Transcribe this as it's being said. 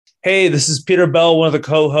Hey, this is Peter Bell, one of the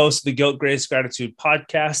co-hosts of the Guilt, Grace, Gratitude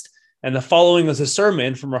podcast, and the following is a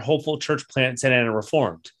sermon from our hopeful church plant, Santa Ana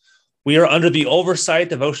Reformed. We are under the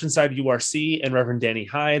oversight of Oceanside URC and Reverend Danny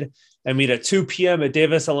Hyde, and meet at 2 p.m. at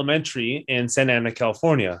Davis Elementary in Santa Ana,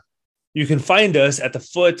 California. You can find us at the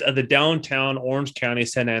foot of the downtown Orange County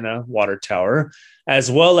Santa Ana Water Tower,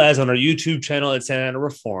 as well as on our YouTube channel at Santa Ana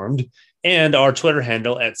Reformed and our Twitter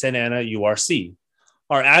handle at Santa Ana URC.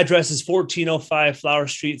 Our address is 1405 Flower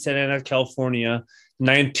Street, Santa Ana, California,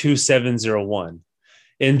 92701.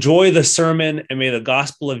 Enjoy the sermon, and may the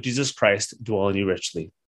gospel of Jesus Christ dwell in you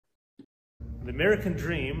richly. The American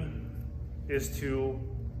dream is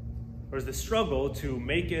the struggle to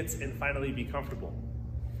make it and finally be comfortable.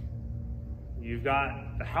 You've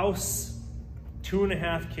got the house,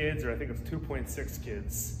 2.5 kids, or I think it's 2.6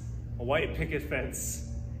 kids, a white picket fence,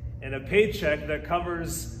 and a paycheck that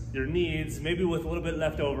covers your needs, maybe with a little bit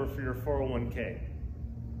left over for your 401k.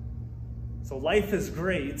 So life is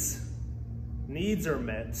great, needs are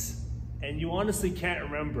met, and you honestly can't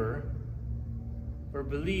remember or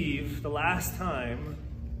believe the last time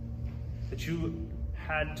that you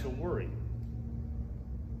had to worry.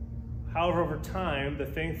 However, over time, the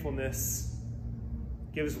thankfulness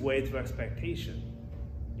gives way to expectation.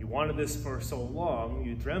 You wanted this for so long,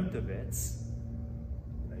 you dreamt of it,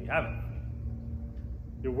 now you haven't.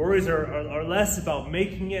 Your worries are less about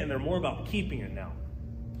making it, and they're more about keeping it now.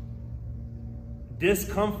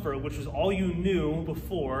 Discomfort, which was all you knew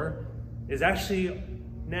before, is actually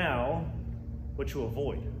now what you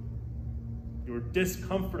avoid. You were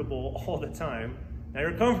discomfortable all the time. Now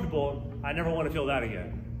you're comfortable. I never want to feel that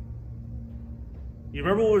again. You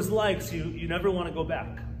remember what it was like, so you never want to go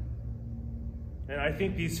back. And I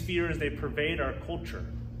think these fears, they pervade our culture,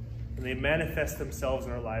 and they manifest themselves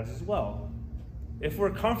in our lives as well. If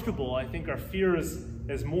we're comfortable, I think our fear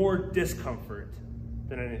is more discomfort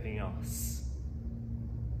than anything else.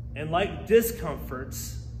 And like discomfort,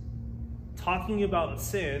 talking about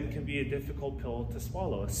sin can be a difficult pill to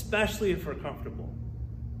swallow, especially if we're comfortable.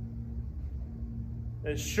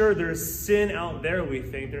 And sure, there's sin out there, we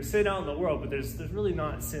think. There's sin out in the world, but there's really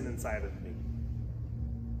not sin inside of me.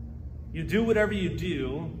 You do whatever you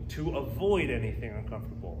do to avoid anything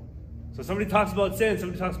uncomfortable. So somebody talks about sin,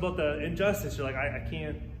 somebody talks about the injustice, you're like, I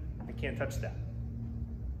can't touch that.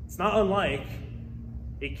 It's not unlike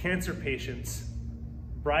a cancer patient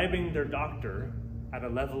bribing their doctor out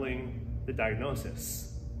of leveling the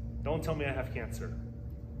diagnosis. Don't tell me I have cancer.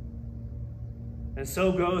 And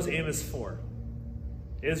so goes Amos 4.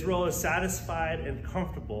 Israel is satisfied and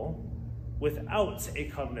comfortable without a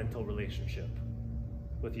covenantal relationship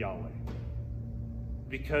with Yahweh,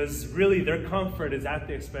 because really their comfort is at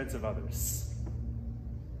the expense of others.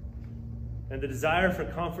 And the desire for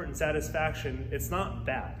comfort and satisfaction, it's not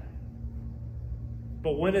bad.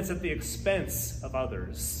 But when it's at the expense of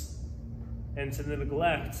others and to the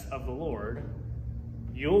neglect of the Lord,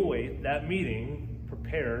 you'll wait that meeting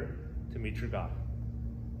prepared to meet your God.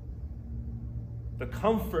 The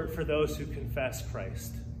comfort for those who confess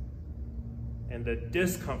Christ, and the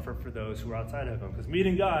discomfort for those who are outside of him. Because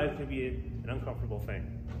meeting God can be an uncomfortable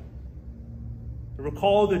thing.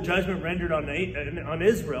 Recall the judgment rendered on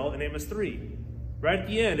Israel in Amos 3. Right at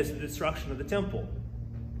the end is the destruction of the temple.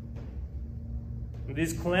 And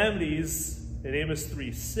these calamities in Amos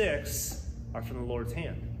 3:6 are from the Lord's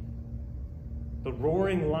hand. The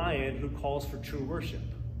roaring lion who calls for true worship.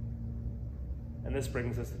 And this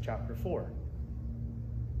brings us to chapter 4.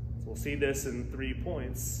 So we'll see this in 3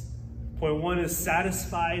 points. Point 1 is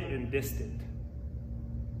satisfied and distant,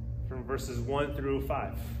 from verses 1 through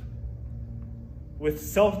 5. With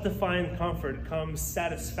self-defined comfort comes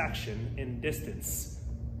satisfaction in distance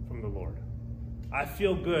from the Lord. I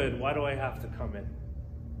feel good, why do I have to come in?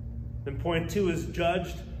 Then point 2 is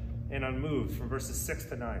judged and unmoved, from verses 6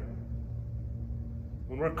 to 9.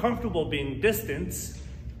 When we're comfortable being distant,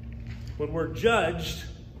 when we're judged,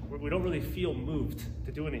 we don't really feel moved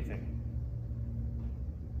to do anything.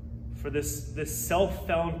 For this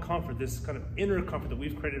self-found comfort, this kind of inner comfort that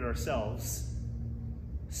we've created ourselves,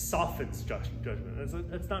 softens judgment.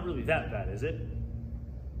 It's not really that bad, is it?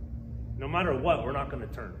 No matter what, we're not going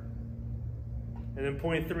to turn. And then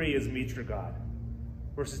point 3 is meet your God,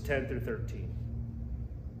 verses 10 through 13.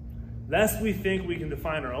 Lest we think we can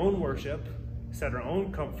define our own worship, set our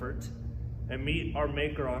own comfort, and meet our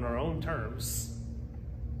Maker on our own terms,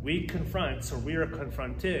 we are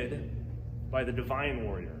confronted by the divine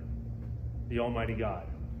warrior, the Almighty God.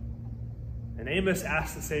 And Amos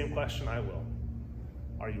asks the same question I will.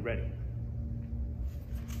 Are you ready?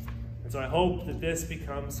 And so I hope that this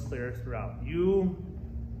becomes clear throughout. You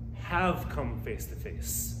have come face to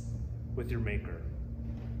face with your Maker.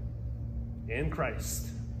 in Christ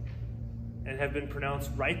and have been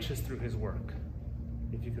pronounced righteous through his work,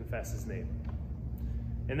 if you confess his name.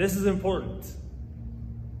 And this is important,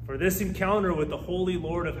 for this encounter with the Holy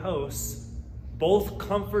Lord of hosts both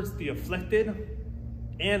comforts the afflicted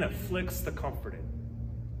and afflicts the comforted.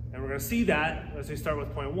 And we're going to see that as we start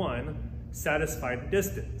with point 1, satisfied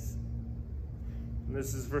distance. And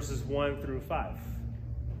this is verses 1 through 5.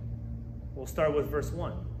 We'll start with verse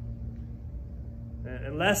 1.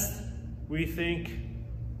 Unless we think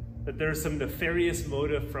that there's some nefarious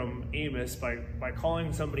motive from Amos by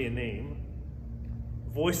calling somebody a name,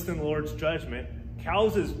 voiced in the Lord's judgment,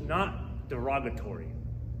 cows is not derogatory.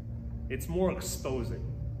 It's more exposing.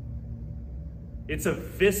 It's a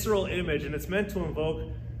visceral image, and it's meant to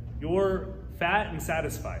invoke you're fat and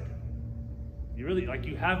satisfied. You really,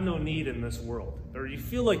 you have no need in this world, or you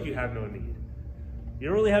feel like you have no need. You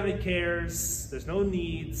don't really have any cares. There's no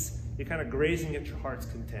needs. You're kind of grazing at your heart's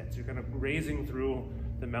content. You're kind of grazing through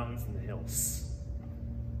the mountains and the hills.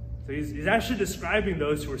 So he's actually describing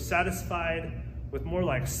those who are satisfied with more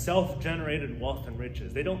like self-generated wealth and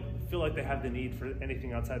riches. They don't feel like they have the need for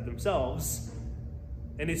anything outside themselves.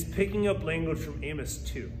 And he's picking up language from Amos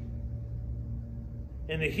 2.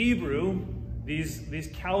 In the Hebrew, these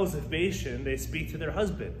cows of Bashan, they speak to their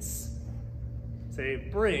husbands. Say,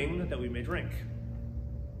 bring that we may drink.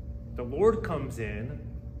 The Lord comes in.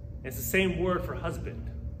 It's the same word for husband.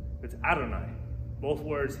 It's Adonai. Both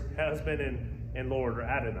words, husband and Lord, are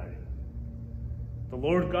Adonai. The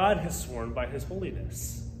Lord God has sworn by his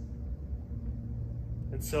holiness.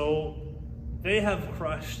 And so they have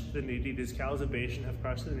crushed the needy. These cows of Bashan have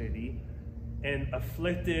crushed the needy and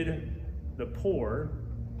afflicted the poor,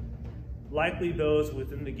 likely those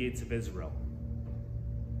within the gates of Israel,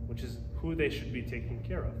 which is who they should be taking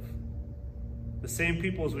care of. The same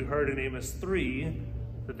people as we heard in Amos 3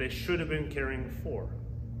 that they should have been caring for.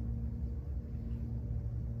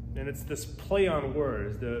 And it's this play on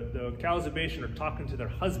words. The cows of Bashan are talking to their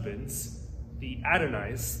husbands, the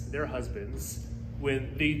Adonais, their husbands,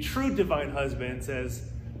 when the true divine husband says,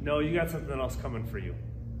 no, you got something else coming for you.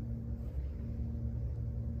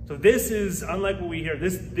 So this is, unlike what we hear,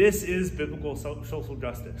 this is biblical social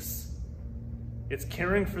justice. It's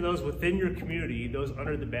caring for those within your community, those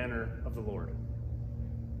under the banner of the Lord.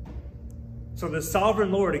 So the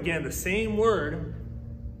sovereign Lord, again, the same word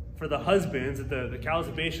for the husbands that the cows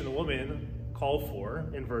of Bashan, the woman, called for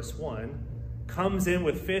in verse 1, comes in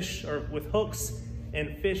with fish, or with hooks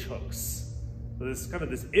and fish hooks. So this kind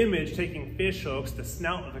of this image taking fish hooks, the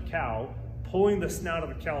snout of a cow, pulling the snout of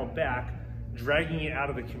a cow back, dragging it out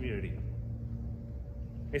of the community.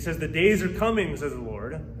 He says, the days are coming, says the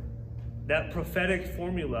Lord, that prophetic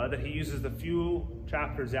formula that he uses the few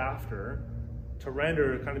chapters after to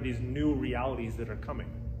render kind of these new realities that are coming.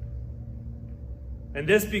 And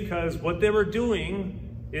this because what they were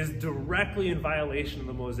doing is directly in violation of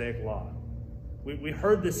the Mosaic law. We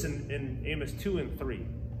heard this in Amos 2 and 3.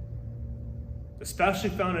 Especially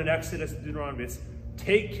found in Exodus and Deuteronomy. It's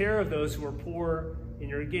take care of those who are poor in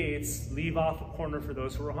your gates, leave off a corner for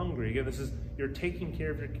those who are hungry. Again, this is, you're taking care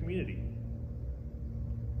of your community.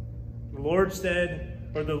 The Lord said,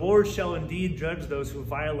 or the Lord shall indeed judge those who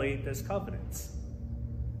violate this covenant.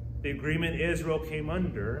 The agreement Israel came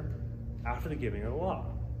under after the giving of the law.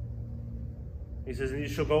 He says, and you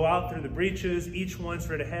shall go out through the breaches, each one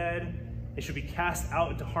straight ahead, and shall be cast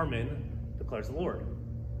out into Harmon, declares the Lord.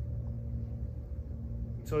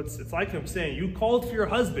 So it's like him saying, you called for your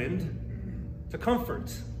husband to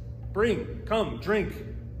comfort. Bring, come, drink.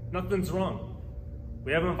 Nothing's wrong.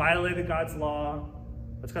 We haven't violated God's law.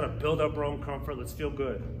 Let's kind of build up our own comfort. Let's feel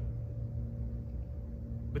good.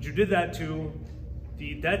 But you did that to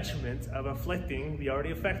the detriment of afflicting the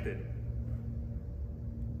already affected.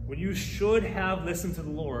 When you should have listened to the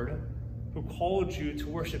Lord who called you to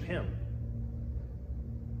worship him.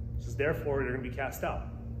 It says, therefore, you're going to be cast out.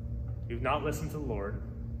 If you've not listened to the Lord,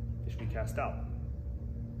 you should be cast out.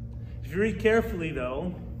 If you read carefully,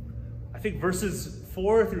 though, I think verses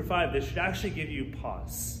 4 through 5, this should actually give you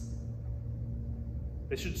pause.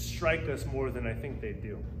 They should strike us more than I think they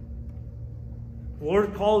do. The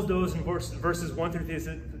Lord calls those in verses 1 through 3,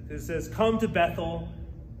 it says, come to Bethel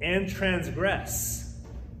and transgress.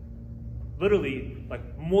 Literally,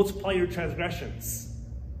 like multiply your transgressions.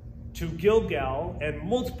 To Gilgal and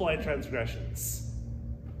multiply transgressions.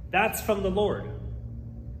 That's from the Lord.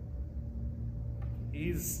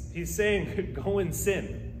 He's saying, go and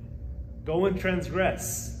sin. Go and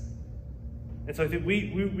transgress. And so I think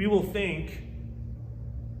we will think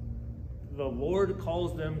the Lord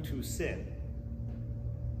calls them to sin.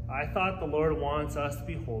 I thought the Lord wants us to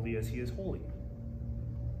be holy as he is holy.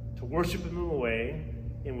 To worship him in the way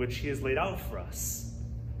in which he has laid out for us.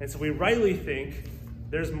 And so we rightly think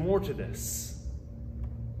there's more to this.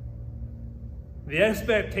 The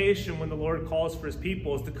expectation when the Lord calls for his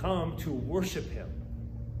people is to come to worship him.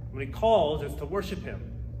 When he calls, it's to worship him.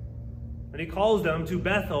 And he calls them to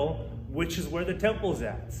Bethel, which is where the temple's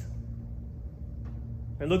at.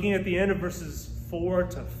 And looking at the end of verses 4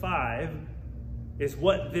 to 5 is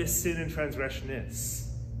what this sin and transgression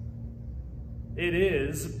is. It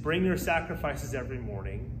is bring your sacrifices every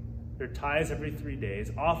morning, your tithes every 3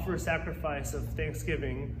 days, offer a sacrifice of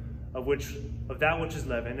thanksgiving of that which is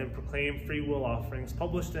leavened, and proclaim free will offerings,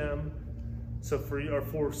 publish them,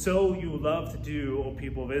 for so you love to do, O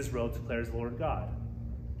people of Israel, declares the Lord God.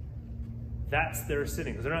 That's their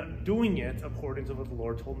sinning, because they're not doing it according to what the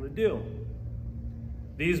Lord told them to do.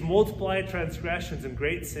 These multiplied transgressions and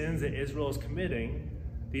great sins that Israel is committing,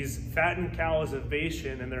 these fattened cows of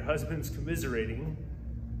Bashan and their husbands commiserating,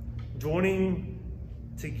 joining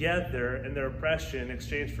together in their oppression in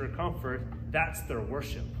exchange for comfort, that's their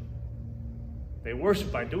worship. They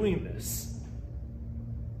worship by doing this.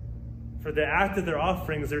 For the act of their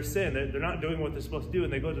offerings, their sin, they're not doing what they're supposed to do,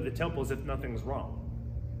 and they go to the temple as if nothing's wrong.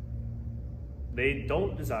 They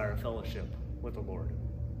don't desire fellowship with the Lord.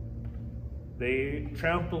 They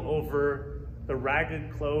trample over the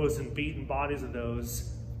ragged clothes and beaten bodies of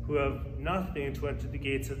those who have nothing to enter the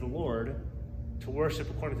gates of the Lord to worship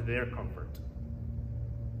according to their comfort,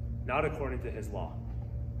 not according to his law.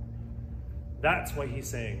 That's why he's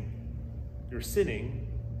saying, you're sinning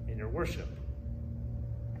in your worship.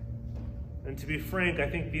 And to be frank, I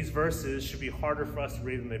think these verses should be harder for us to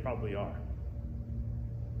read than they probably are.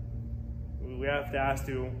 We have to ask,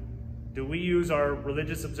 do we use our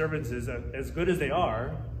religious observances, as good as they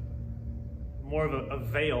are, more of a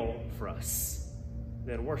veil for us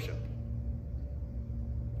than worship?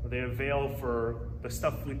 Are they a veil for the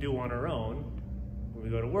stuff we do on our own? When we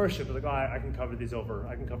go to worship, we're like, I can cover these over.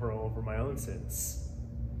 I can cover over my own sins.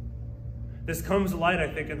 This comes to light,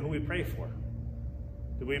 I think, in who we pray for.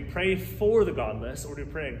 Do we pray for the godless, or do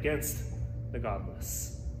we pray against the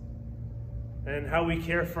godless? And how we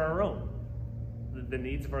care for our own, the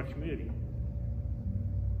needs of our community.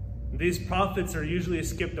 These prophets are usually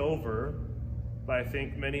skipped over by, I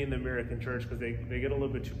think, many in the American church because they get a little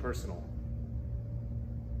bit too personal.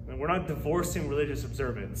 And we're not divorcing religious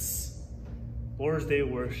observance, Lord's Day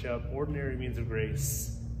worship, ordinary means of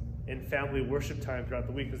grace, and family worship time throughout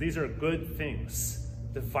the week, because these are good things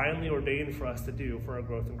divinely ordained for us to do for our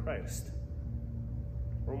growth in Christ.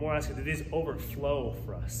 We're more asking, do these overflow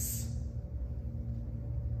for us?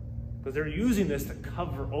 Because they're using this to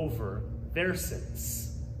cover over their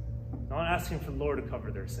sins, not asking for the Lord to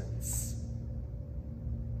cover their sins.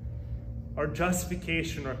 Our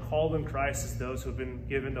justification, our call in Christ, is those who have been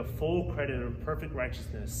given the full credit of perfect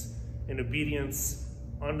righteousness and obedience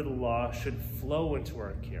under the law should flow into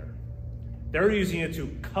our care. They're using it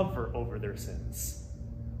to cover over their sins.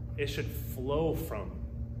 It should flow from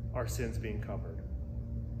our sins being covered.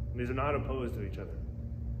 And these are not opposed to each other.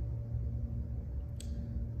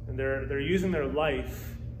 And they're using their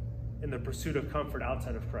life in the pursuit of comfort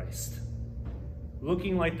outside of Christ,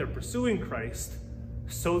 looking like they're pursuing Christ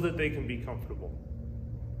so that they can be comfortable.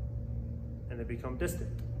 And they become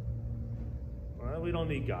distant. Well, we don't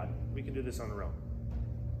need God. We can do this on our own.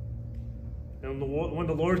 And when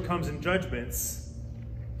the Lord comes in judgments,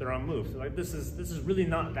 they're unmoved. They're like, this is really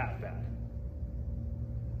not that bad.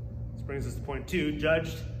 This brings us to point 2,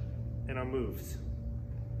 judged and unmoved.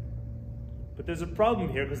 But there's a problem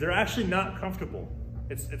here because they're actually not comfortable.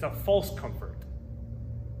 It's a false comfort.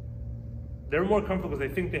 They're more comfortable because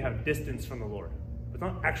they think they have distance from the Lord. But it's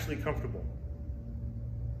not actually comfortable.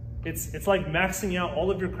 It's like maxing out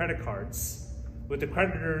all of your credit cards with the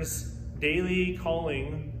creditors daily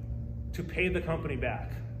calling to pay the company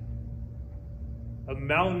back. A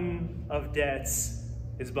mountain of debts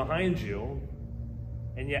is behind you,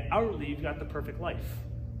 and yet outwardly you've got the perfect life.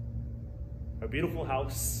 A beautiful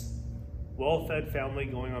house, well-fed family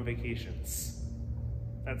going on vacations.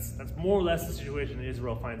 That's more or less the situation that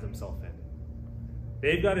Israel finds himself in.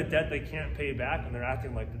 They've got a debt they can't pay back, and they're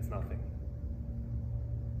acting like it's nothing.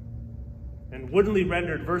 And woodenly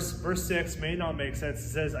rendered, verse 6 may not make sense. It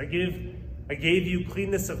says, I gave you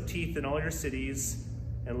cleanness of teeth in all your cities,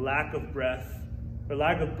 and lack of bread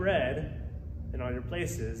in all your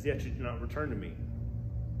places, yet you do not return to me.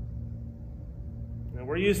 And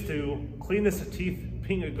we're used to cleanness of teeth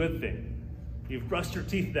being a good thing. You've brushed your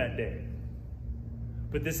teeth that day.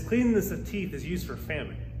 But this cleanness of teeth is used for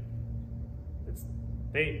famine.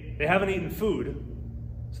 They haven't eaten food,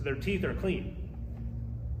 so their teeth are clean.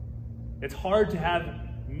 It's hard to have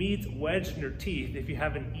meat wedged in your teeth if you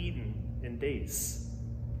haven't eaten in days.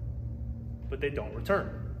 but they don't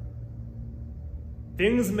return.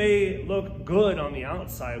 Things may look good on the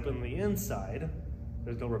outside, but on the inside,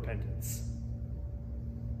 there's no repentance.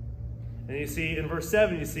 And you see, in verse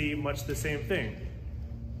 7, you see much the same thing.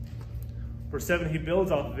 Verse 7, he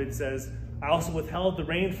builds off of it, says, I also withheld the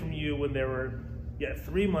rain from you when there were yet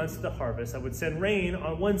 3 months to the harvest. I would send rain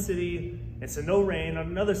on one city and send no rain on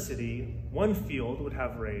another city. One field would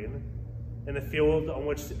have rain, and the field on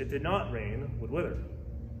which it did not rain would wither.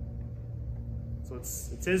 So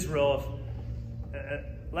it's Israel.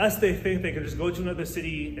 Lest they think they can just go to another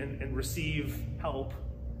city and receive help,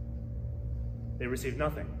 they receive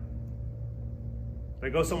nothing. They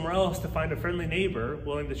go somewhere else to find a friendly neighbor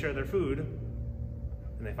willing to share their food,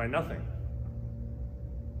 and they find nothing.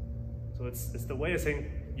 So it's the way of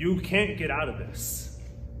saying, you can't get out of this.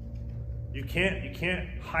 You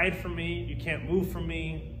can't hide from me. You can't move from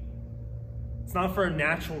me. It's not for a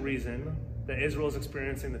natural reason that Israel is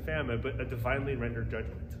experiencing the famine, but a divinely rendered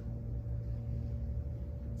judgment.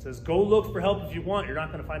 It says, go look for help if you want. You're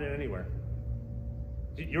not going to find it anywhere.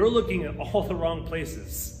 You're looking at all the wrong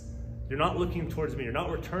places. You're not looking towards me. You're not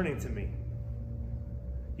returning to me.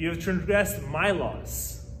 You have transgressed my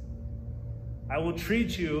laws. I will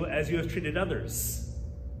treat you as you have treated others.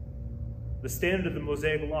 The standard of the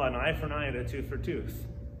Mosaic law, an eye for an eye and a tooth for tooth.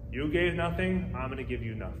 You gave nothing, I'm going to give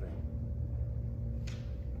you nothing.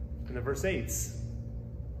 And in verse 8,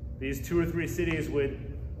 these 2 or 3 cities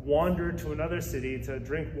would wander to another city to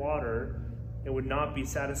drink water and would not be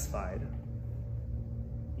satisfied.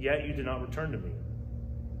 Yet you did not return to me.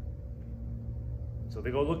 So they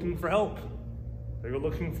go looking for help. They go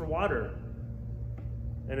looking for water.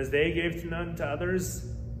 And as they gave none to others,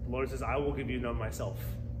 the Lord says, I will give you none myself.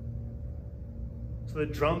 So the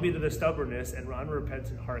drumbeat of their stubbornness and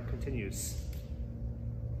unrepentant heart continues.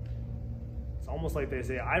 It's almost like they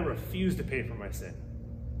say, I refuse to pay for my sin.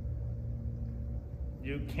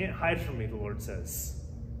 You can't hide from me, the Lord says.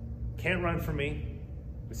 Can't run from me.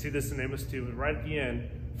 We see this in Amos 2, but right at the end,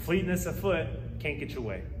 fleetness of foot can't get you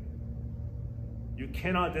away. You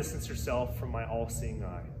cannot distance yourself from my all-seeing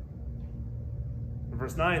eye. And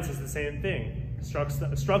verse 9 says the same thing.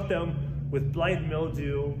 Struck them with blight and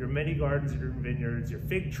mildew, your many gardens, your vineyards, your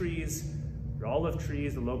fig trees, your olive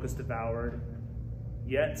trees, the locust devoured.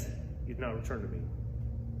 Yet you did not return to me.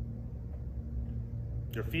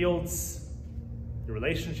 Your fields, your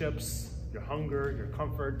relationships, your hunger, your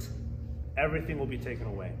comfort, everything will be taken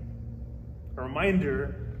away. A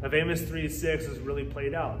reminder of Amos 3:6 is really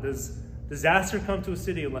played out. Does disaster come to a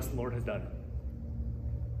city unless the Lord has done it?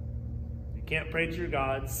 You can't pray to your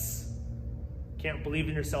gods. You can't believe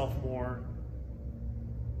in yourself more.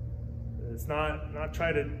 It's not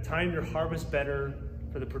try to time your harvest better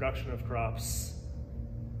for the production of crops.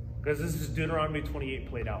 Because this is Deuteronomy 28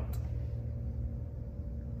 played out.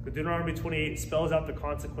 Deuteronomy 28 spells out the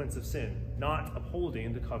consequence of sin, not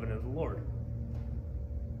upholding the covenant of the Lord.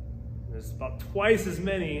 There's about twice as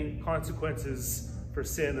many consequences for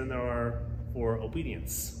sin than there are for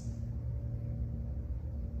obedience.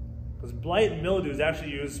 Because blight and mildew is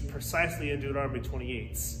actually used precisely in Deuteronomy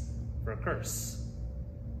 28 for a curse.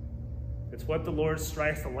 It's what the Lord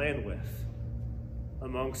strikes the land with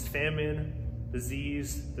amongst famine,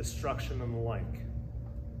 disease, destruction, and the like.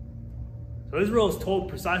 So Israel is told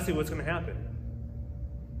precisely what's going to happen.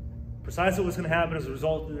 Precisely what's going to happen as a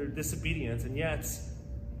result of their disobedience, and yet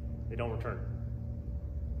they don't return.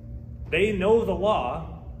 They know the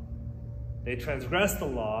law, they transgress the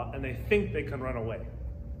law, and they think they can run away.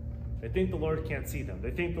 They think the Lord can't see them.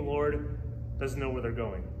 They think the Lord doesn't know where they're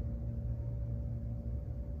going.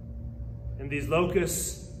 And these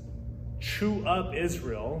locusts chew up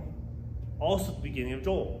Israel, also at the beginning of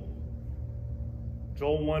Joel.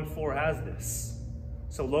 Joel 1:4 has this.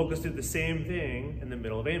 So locusts did the same thing in the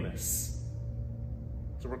middle of Amos.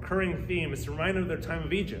 It's a recurring theme. It's a reminder of their time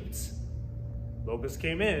of Egypt. Locusts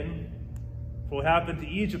came in. What happened to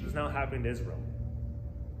Egypt is now happening to Israel.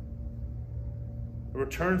 A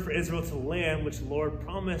return for Israel to the land which the Lord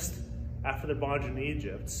promised after their bondage in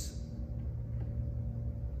Egypt.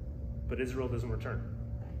 But Israel doesn't return.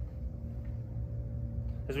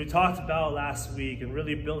 As we talked about last week, and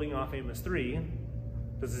really building off Amos 3,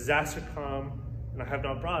 does disaster come and I have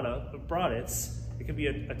not brought it, it can be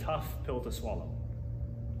a tough pill to swallow.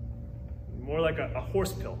 More like a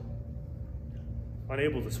horse pill,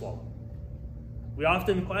 unable to swallow. We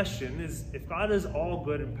often question, if God is all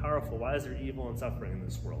good and powerful, why is there evil and suffering in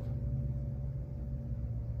this world?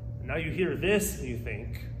 And now you hear this and you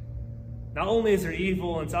think, not only is there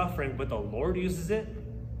evil and suffering, but the Lord uses it?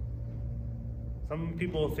 Some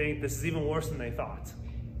people think this is even worse than they thought.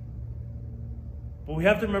 But we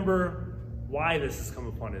have to remember why this has come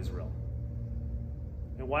upon Israel.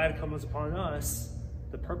 and why it comes upon us,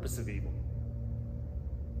 the purpose of evil.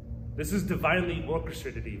 This is divinely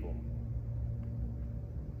orchestrated evil.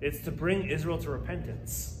 It's to bring Israel to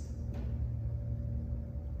repentance.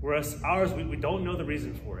 Whereas ours, we don't know the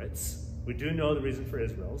reason for it. We do know the reason for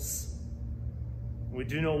Israel's. We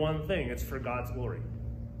do know one thing, it's for God's glory.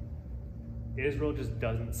 Israel just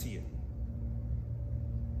doesn't see it.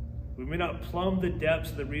 We may not plumb the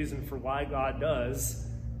depths of the reason for why God does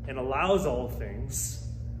and allows all things,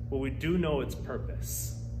 but we do know its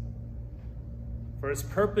purpose. For its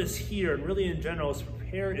purpose here, and really in general, is to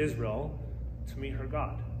prepare Israel to meet her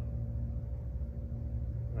God.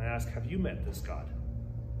 And I ask, have you met this God?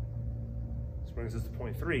 This brings us to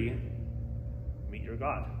point 3, meet your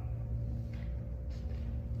God.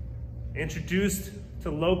 Introduced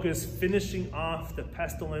to locusts, finishing off the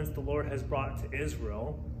pestilence the Lord has brought to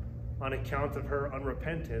Israel on account of her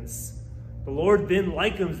unrepentance, the Lord then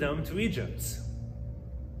likens them to Egypt.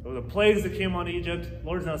 So the plagues that came on Egypt, the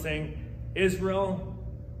Lord's now saying, Israel,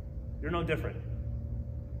 you're no different,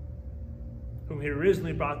 whom he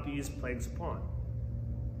originally brought these plagues upon.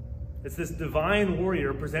 It's this divine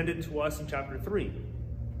warrior presented to us in chapter 3.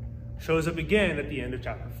 Shows up again at the end of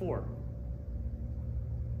chapter 4.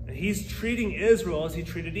 And he's treating Israel as he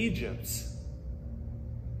treated Egypt.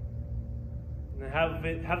 And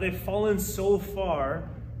have they fallen so far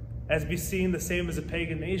as to be seen the same as a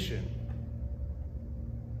pagan nation?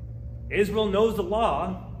 Israel knows the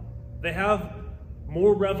law, they have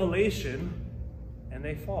more revelation, and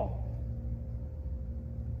they fall.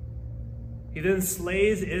 He then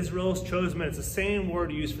slays Israel's chosen men. It's the same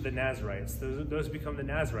word used for the Nazarites. Those become the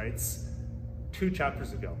Nazarites 2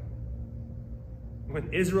 chapters ago.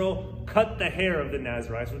 When Israel cut the hair of the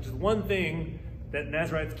Nazarites, which is one thing that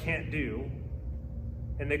Nazarites can't do,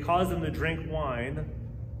 and they caused them to drink wine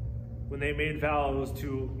when they made vows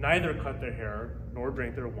to neither cut their hair nor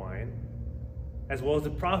drink their wine, as well as the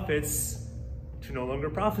prophets to no longer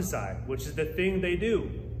prophesy, which is the thing they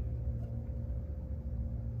do.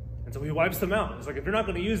 And so he wipes them out. It's like, if you're not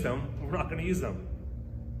going to use them, we're not going to use them.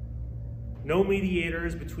 No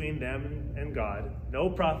mediators between them and God. No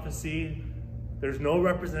prophecy. There's no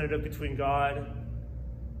representative between God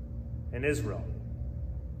and Israel.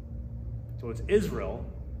 So it's Israel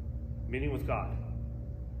meeting with God.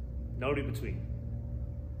 Nobody between.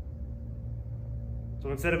 So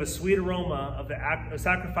instead of a sweet aroma of the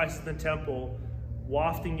sacrifices in the temple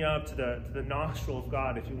wafting up to the nostril of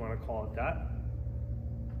God, if you want to call it that,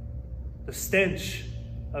 the stench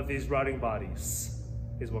of these rotting bodies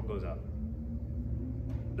is what goes up.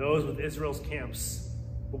 Those with Israel's camps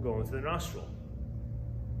will go into the nostril.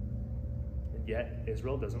 And yet,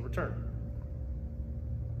 Israel doesn't return.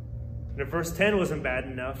 And if verse 10 wasn't bad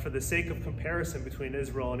enough, for the sake of comparison between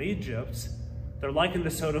Israel and Egypt, they're likened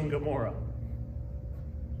to Sodom and Gomorrah.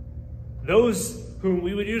 Those whom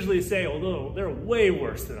we would usually say, although they're way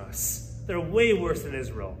worse than us. They're way worse than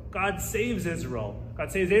Israel. God saves Israel.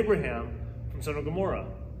 God saves Abraham from Sodom and Gomorrah.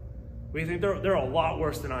 We think they're a lot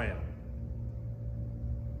worse than I am.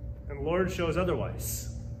 And the Lord shows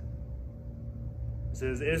otherwise. It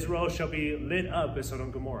says, Israel shall be lit up as Sodom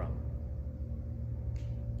and Gomorrah.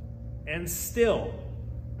 And still,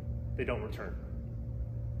 they don't return.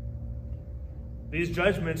 These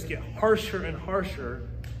judgments get harsher and harsher,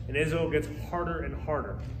 and Israel gets harder and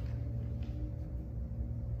harder.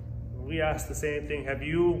 We ask the same thing. Have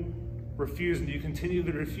you refused, and do you continue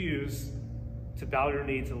to refuse to bow your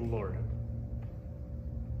knee to the Lord?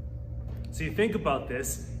 So you think about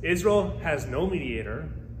this. Israel has no mediator.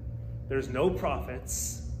 There's no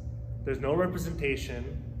prophets. There's no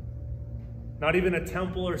representation. Not even a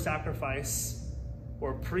temple or sacrifice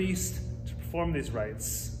or a priest to perform these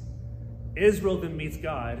rites. Israel then meets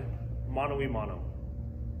God mano a mano,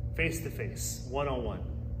 face to face, one-on-one.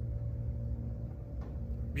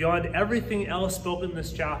 Beyond everything else spoken in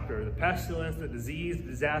this chapter, the pestilence, the disease, the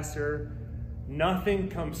disaster, nothing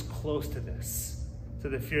comes close to this, to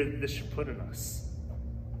the fear that this should put in us.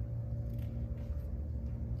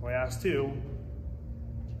 Well, I ask too,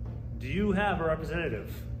 do you have a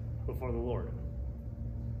representative before the Lord?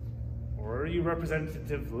 Or are you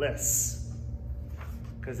representative-less?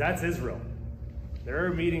 Because that's Israel.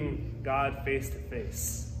 They're meeting God face to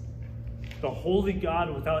face. The holy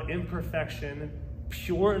God without imperfection,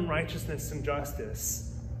 pure in righteousness and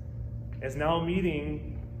justice, is now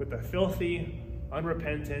meeting with the filthy,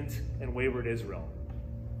 unrepentant, and wayward Israel.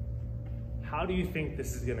 How do you think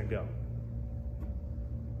this is going to go?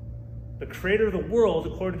 The creator of the world,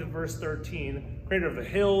 according to verse 13, creator of the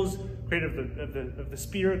hills, creator of the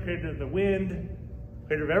spirit, creator of the wind,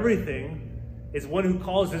 creator of everything, is one who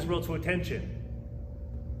calls Israel to attention.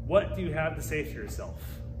 what do you have to say for yourself?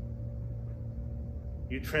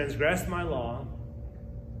 You transgressed my law.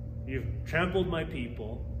 You've trampled my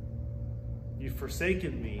people. You've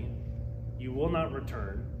forsaken me. You will not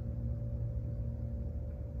return.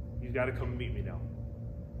 You've got to come meet me now.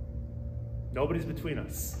 Nobody's between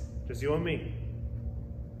us, just you and me.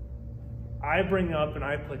 I bring up and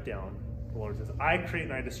I put down, the Lord says. I create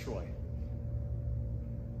and I destroy.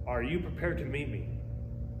 Are you prepared to meet me?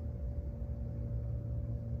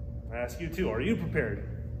 I ask you too, are you prepared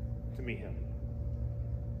to meet him?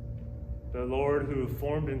 The Lord who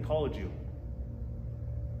formed and called you.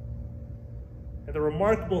 And the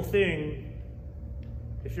remarkable thing,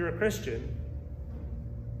 if you're a Christian,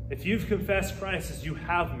 if you've confessed Christ, is you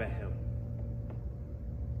have met him.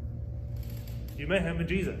 You met him in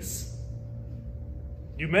Jesus.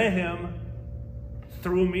 You met him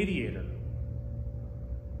through a mediator.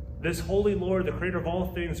 This holy Lord, the creator of all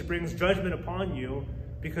things, brings judgment upon you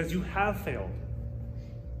because you have failed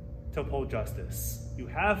to uphold justice. You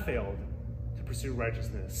have failed to pursue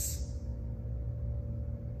righteousness.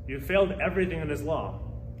 You failed everything in his law.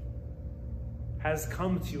 Has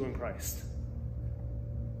come to you in Christ.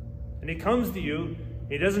 And he comes to you,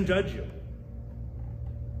 he doesn't judge you.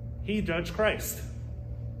 He judged Christ.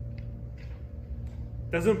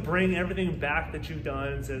 Doesn't bring everything back that you've done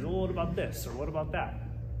and says, well, what about this or what about that?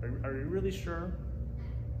 Are you really sure?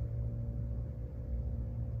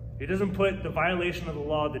 He doesn't put the violation of the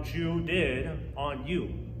law that you did on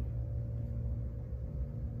you.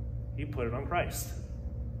 He put it on Christ.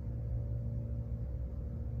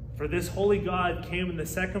 For this holy God came in the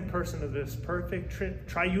second person of this perfect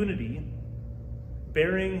triunity,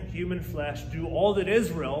 bearing human flesh, do all that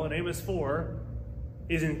Israel in Amos 4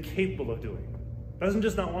 is incapable of doing. Doesn't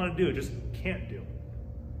just not want to do, just can't do.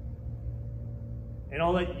 And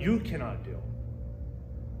all that you cannot do.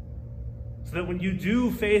 So that when you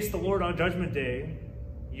do face the Lord on Judgment Day,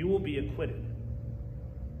 you will be acquitted.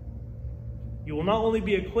 You will not only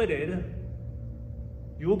be acquitted,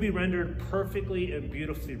 you will be rendered perfectly and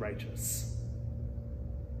beautifully righteous.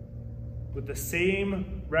 With the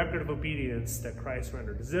same record of obedience that Christ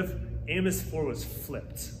rendered. As if Amos 4 was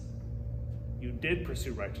flipped. You did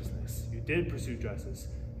pursue righteousness. You did pursue justice.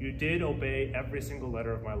 You did obey every single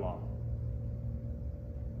letter of my law.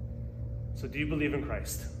 So do you believe in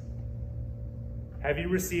Christ? Have you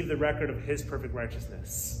received the record of his perfect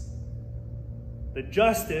righteousness? The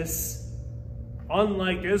justice,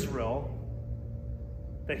 unlike Israel,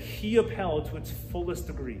 that he upheld to its fullest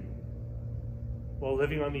degree while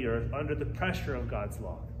living on the earth under the pressure of God's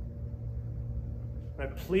law. I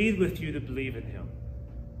plead with you to believe in him.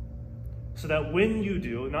 So that when you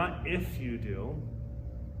do, not if you do,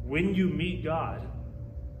 when you meet God,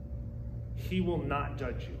 he will not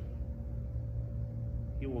judge you.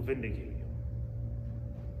 He will vindicate you.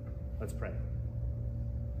 Let's pray.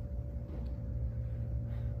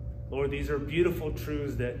 Lord, these are beautiful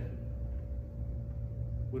truths that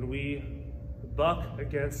when we buck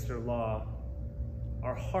against your law,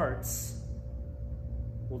 our hearts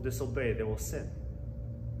will disobey, they will sin.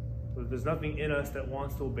 But there's nothing in us that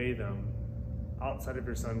wants to obey them outside of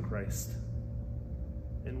your Son, Christ.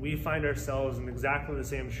 And we find ourselves in exactly the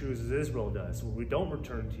same shoes as Israel does, where we don't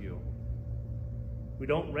return to you. We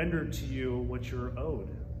don't render to you what you're owed.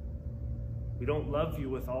 We don't love you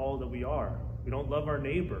with all that we are. We don't love our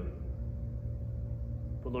neighbor.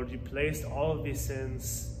 But Lord, you placed all of these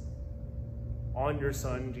sins on your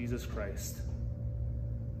Son, Jesus Christ.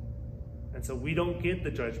 And so we don't get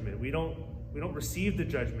the judgment. We don't receive the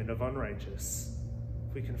judgment of unrighteous.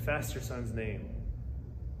 If we confess your Son's name,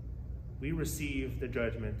 we receive the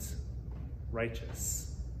judgment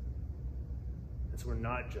righteous. And so we're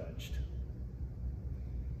not judged.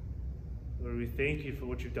 Lord, we thank you for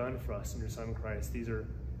what you've done for us in your Son Christ. These are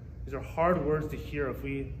hard words to hear if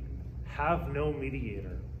we have no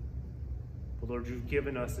mediator. But Lord, you've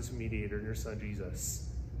given us this mediator in your Son Jesus.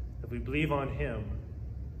 If we believe on him,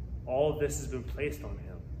 all of this has been placed on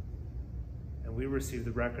him. And we receive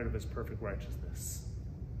the record of his perfect righteousness.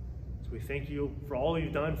 So we thank you for all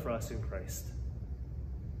you've done for us in Christ.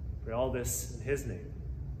 For all this in his name.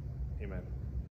 Amen.